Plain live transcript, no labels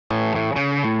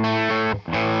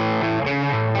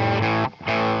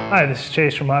Hi, this is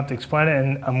Chase from OpticsPlanet,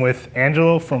 and I'm with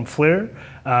Angelo from FLIR,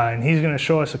 and he's going to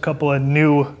show us a couple of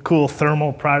new cool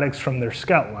thermal products from their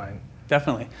Scout line.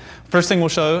 Definitely. First thing we'll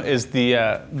show is the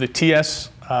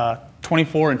TS24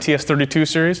 and TS32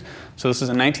 series. So this is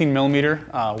a 19 millimeter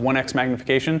 1x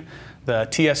magnification. The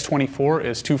TS24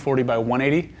 is 240 by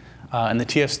 180. And the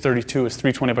TS32 is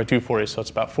 320 by 240, so it's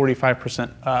about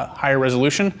 45% higher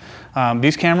resolution.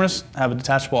 These cameras have a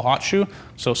detachable hot shoe,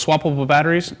 so swappable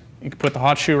batteries. You can put the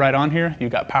hot shoe right on here.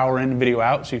 You've got power in, video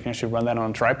out, so you can actually run that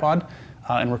on a tripod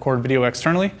and record video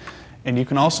externally. And you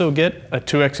can also get a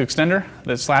 2x extender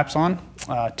that slaps on,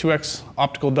 2x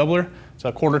optical doubler. So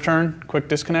a quarter turn, quick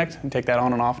disconnect, and take that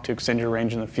on and off to extend your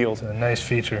range in the field. It's a nice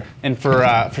feature. And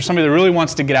for somebody that really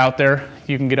wants to get out there,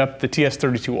 you can get up the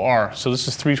TS32R. So this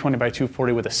is 320 by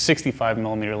 240 with a 65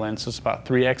 millimeter lens. So it's about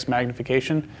 3x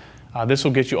magnification. This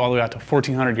will get you all the way out to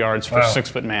 1,400 yards for a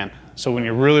 6-foot man. So when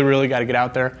you really got to get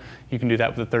out there, you can do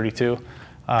that with the 32.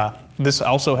 This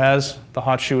also has the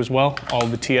hot shoe as well. All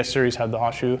of the TS series have the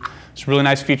hot shoe. It's a really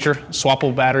nice feature.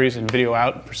 Swappable batteries and video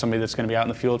out for somebody that's going to be out in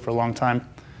the field for a long time.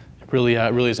 Really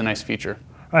is a nice feature.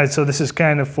 All right, so this is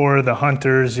kind of for the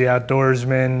hunters, the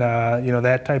outdoorsmen, you know,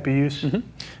 that type of use? Mm-hmm.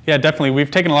 Yeah, definitely.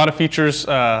 We've taken a lot of features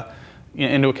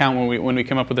into account when we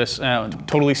came up with this.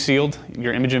 Totally sealed.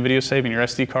 Your image and video save and your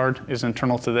SD card is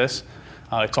internal to this.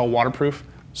 It's all waterproof.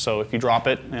 So if you drop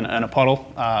it in a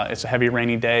puddle, it's a heavy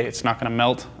rainy day, it's not going to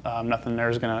melt. Nothing there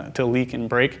is going to leak and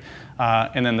break.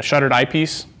 And then the shuttered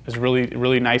eyepiece is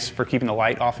really nice for keeping the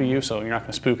light off of you, so you're not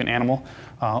going to spook an animal.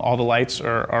 All the lights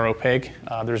are opaque.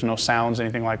 There's no sounds,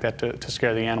 anything like that to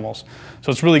scare the animals.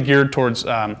 So it's really geared towards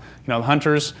the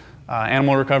hunters,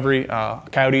 animal recovery,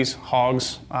 coyotes,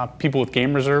 hogs, people with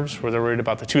game reserves where they're worried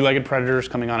about the two-legged predators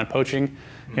coming on and poaching.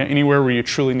 Anywhere where you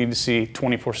truly need to see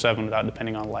 24/7 without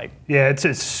depending on light. Yeah, it's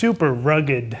a super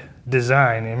rugged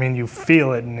design. I mean, you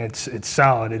feel it, and it's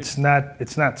solid. It's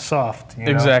not soft. You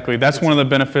know? Exactly. That's one of the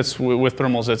benefits with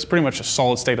thermals. It's pretty much a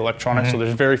solid state electronic, so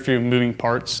there's very few moving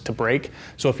parts to break.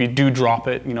 So if you do drop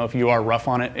it, if you are rough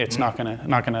on it, it's not gonna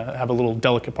have a little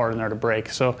delicate part in there to break.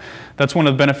 So that's one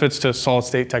of the benefits to solid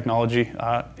state technology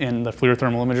in the FLIR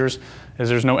thermal imagers. Is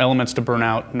there's no elements to burn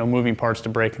out, no moving parts to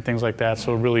break, and things like that.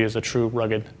 So it really is a true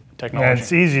rugged technology. And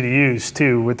it's easy to use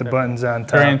too with the buttons on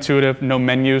top. Very intuitive, no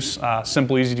menus,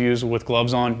 simple, easy to use with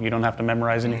gloves on. You don't have to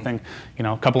memorize anything.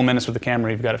 A couple of minutes with the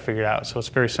camera, you've got it figured out. So it's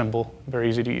very simple, very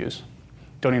easy to use.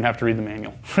 Don't even have to read the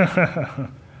manual.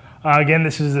 Again,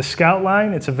 this is the Scout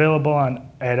line. It's available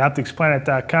at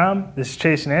OpticsPlanet.com. This is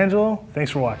Chase and Angelo. Thanks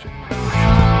for watching.